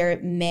aware that there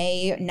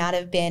may not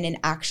have been an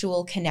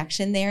actual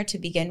connection there to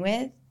begin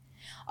with?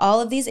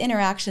 All of these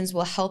interactions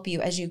will help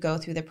you as you go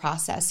through the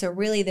process. So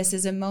really, this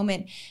is a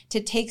moment to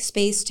take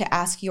space to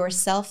ask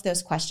yourself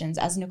those questions.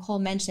 As Nicole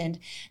mentioned,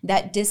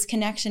 that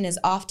disconnection is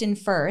often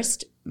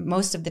first,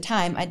 most of the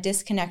time, a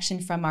disconnection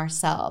from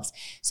ourselves.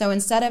 So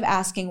instead of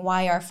asking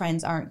why our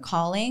friends aren't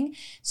calling,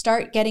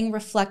 start getting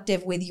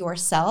reflective with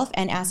yourself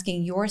and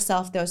asking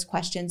yourself those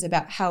questions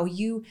about how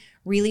you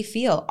really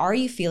feel. Are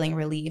you feeling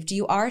relieved?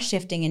 You are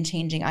shifting and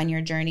changing on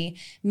your journey.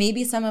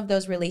 Maybe some of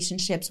those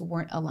relationships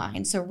weren't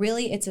aligned. So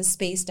really, it's a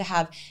space to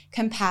have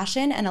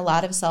compassion and a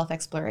lot of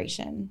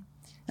self-exploration.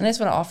 And I just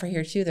want to offer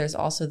here too, there's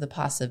also the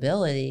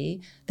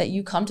possibility that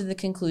you come to the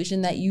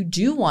conclusion that you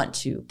do want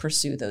to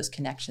pursue those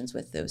connections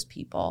with those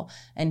people.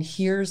 And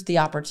here's the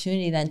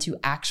opportunity then to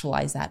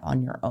actualize that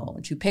on your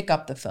own, to pick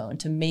up the phone,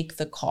 to make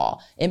the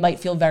call. It might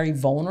feel very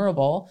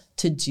vulnerable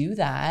to do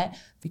that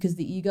because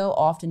the ego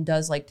often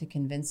does like to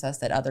convince us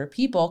that other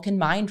people can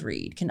mind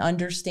read, can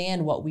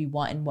understand what we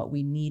want and what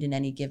we need in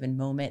any given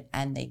moment,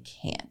 and they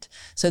can't.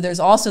 So there's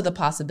also the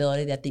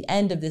possibility that at the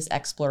end of this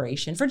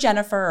exploration, for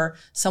Jennifer or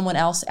someone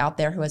else out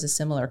there who has a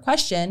similar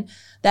question,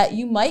 that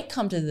you might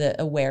come to the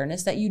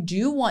awareness that you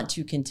do want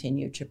to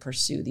continue to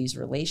pursue these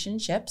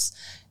relationships.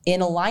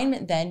 In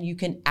alignment, then you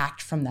can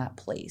act from that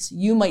place.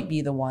 You might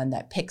be the one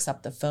that picks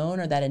up the phone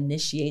or that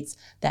initiates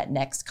that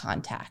next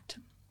contact.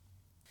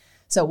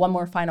 So one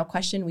more final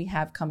question we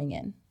have coming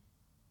in.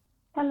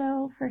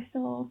 Hello. First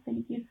of all,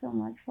 thank you so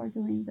much for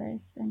doing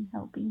this and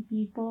helping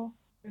people.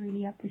 I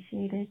really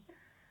appreciate it.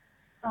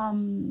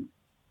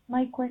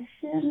 My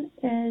question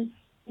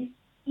is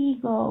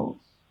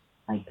ego,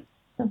 like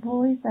the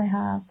voice I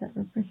have that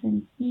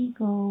represents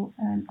ego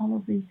and all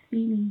of these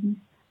feelings,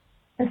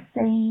 the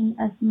same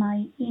as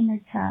my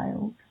inner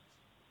child?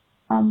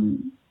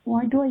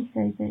 Why do I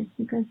say this?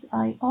 Because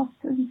I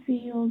often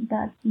feel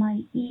that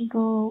my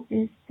ego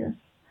is just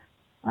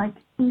like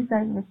things I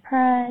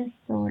repressed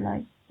or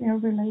like they're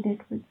related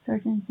with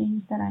certain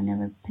things that I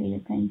never paid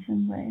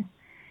attention with.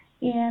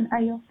 And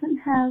I often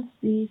have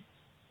this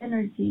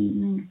energy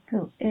linked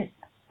to it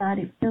that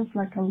it feels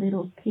like a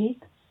little kid.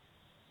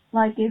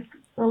 Like if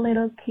a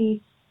little kid,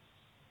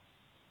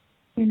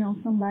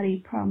 somebody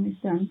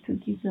promised them to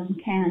give them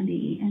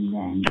candy and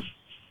then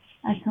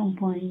at some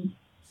point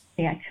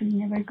they actually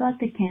never got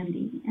the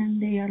candy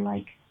and they are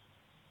like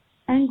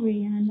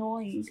angry and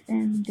annoyed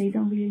and they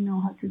don't really know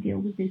how to deal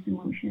with these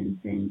emotions,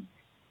 and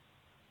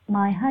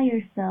my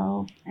higher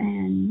self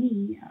and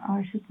me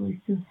are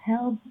supposed to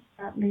help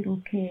that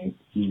little kid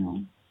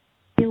deal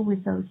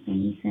with those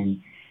things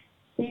and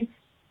give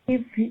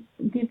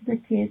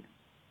the kid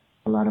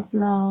a lot of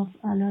love,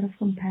 a lot of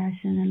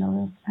compassion, a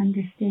lot of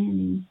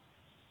understanding,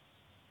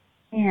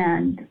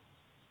 and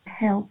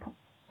help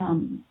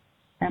them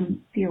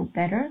feel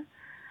better.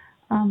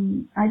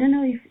 I don't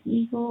know if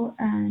ego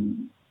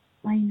and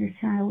my inner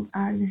child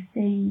are the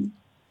same,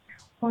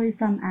 or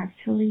if I'm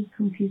actually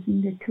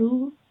confusing the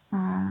two.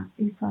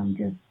 if I'm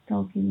just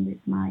talking with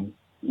my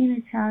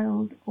inner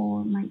child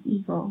or my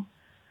ego.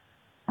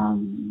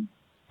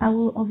 I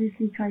will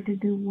obviously try to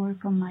do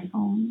work on my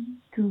own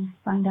to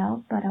find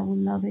out, but I would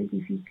love it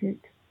if you could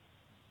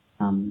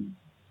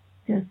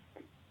just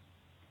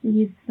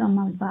give some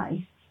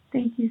advice.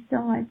 Thank you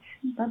so much.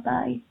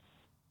 Bye-bye.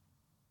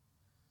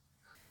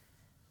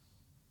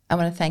 I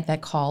want to thank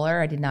that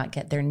caller. I did not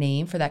get their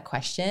name for that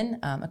question.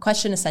 A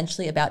question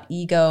essentially about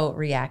ego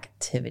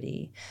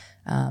reactivity.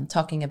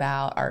 Talking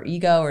about our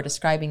ego or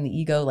describing the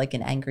ego like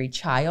an angry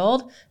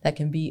child that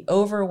can be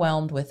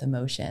overwhelmed with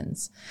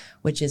emotions,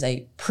 which is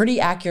a pretty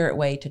accurate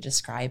way to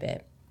describe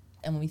it.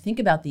 And when we think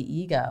about the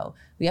ego,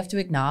 we have to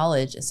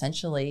acknowledge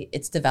essentially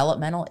its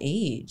developmental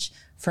age.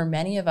 For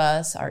many of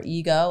us, our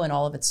ego and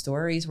all of its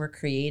stories were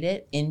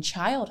created in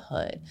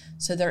childhood.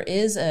 So there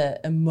is an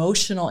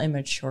emotional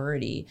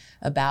immaturity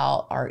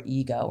about our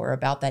ego or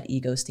about that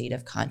ego state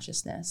of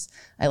consciousness.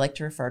 I like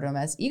to refer to them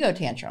as ego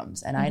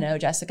tantrums. And I know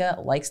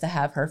Jessica likes to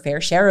have her fair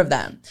share of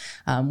them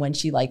when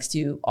she likes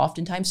to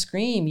oftentimes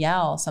scream,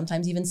 yell,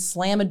 sometimes even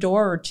slam a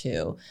door or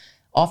two.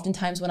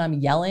 Oftentimes when I'm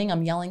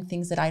yelling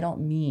things that I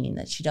don't mean,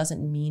 that she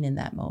doesn't mean in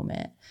that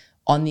moment.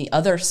 On the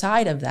other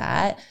side of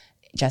that,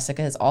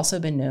 Jessica has also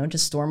been known to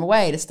storm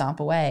away, to stomp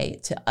away,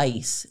 to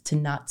ice, to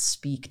not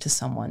speak to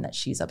someone that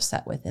she's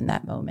upset with in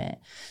that moment.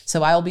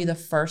 So I'll be the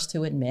first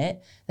to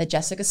admit that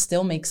Jessica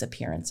still makes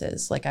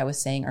appearances. Like I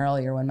was saying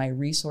earlier, when my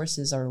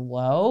resources are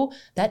low,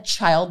 that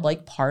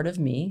childlike part of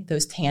me,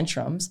 those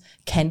tantrums,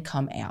 can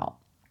come out.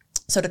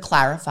 So to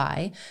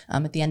clarify,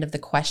 at the end of the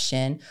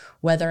question,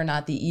 whether or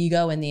not the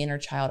ego and the inner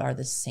child are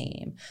the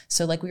same.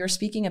 So like we were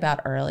speaking about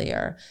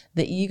earlier,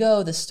 the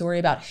ego, the story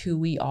about who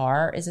we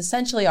are, is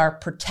essentially our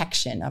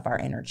protection of our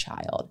inner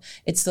child.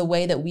 It's the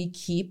way that we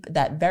keep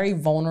that very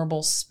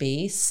vulnerable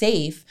space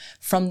safe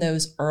from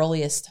those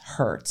earliest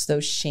hurts,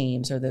 those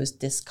shames, or those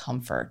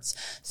discomforts.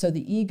 So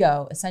the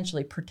ego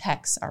essentially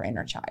protects our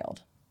inner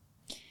child.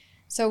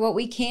 So what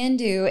we can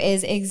do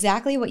is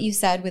exactly what you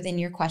said within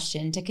your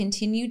question, to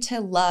continue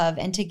to love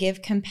and to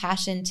give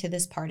compassion to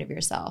this part of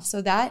yourself. So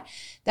that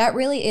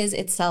really is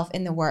itself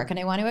in the work. And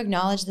I want to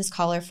acknowledge this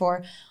caller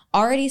for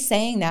already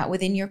saying that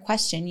within your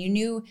question. You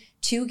knew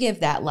to give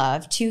that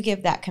love, to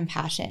give that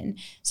compassion.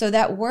 So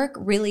that work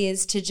really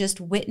is to just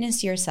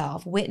witness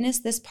yourself, witness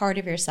this part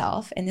of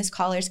yourself, in this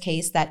caller's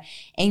case, that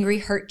angry,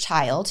 hurt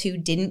child who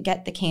didn't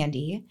get the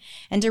candy,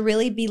 and to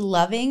really be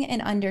loving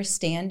and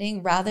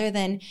understanding rather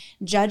than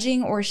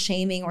judging or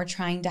shaming or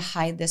trying to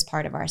hide this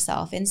part of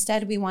ourselves.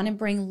 Instead, we want to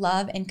bring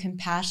love and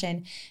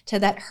compassion to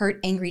that hurt,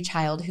 angry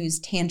child who's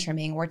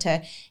tantruming, or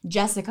to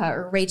Jessica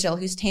or Rachel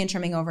who's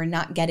tantruming over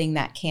not getting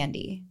that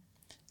candy.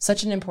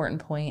 Such an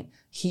important point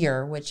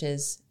here, which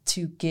is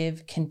to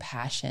give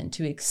compassion,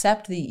 to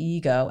accept the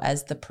ego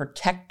as the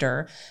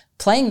protector,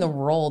 playing the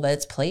role that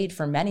it's played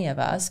for many of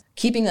us,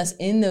 keeping us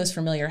in those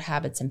familiar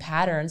habits and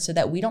patterns so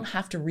that we don't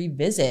have to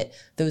revisit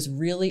those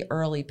really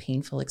early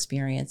painful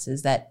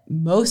experiences that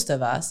most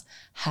of us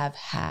have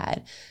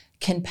had.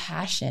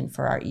 Compassion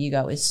for our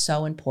ego is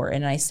so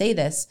important. And I say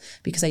this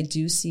because I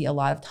do see a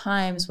lot of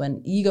times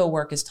when ego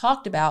work is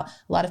talked about,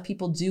 a lot of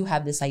people do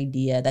have this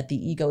idea that the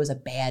ego is a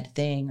bad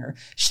thing or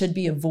should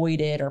be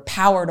avoided or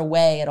powered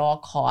away at all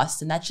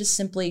costs. And that's just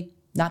simply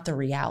not the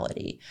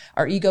reality.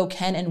 Our ego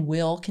can and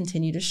will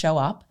continue to show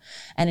up.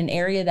 And an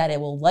area that it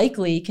will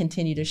likely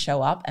continue to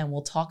show up, and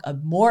we'll talk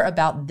more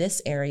about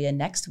this area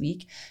next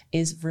week,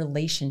 is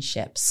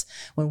relationships,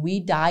 when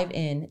we dive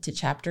into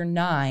chapter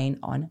 9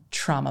 on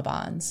trauma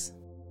bonds.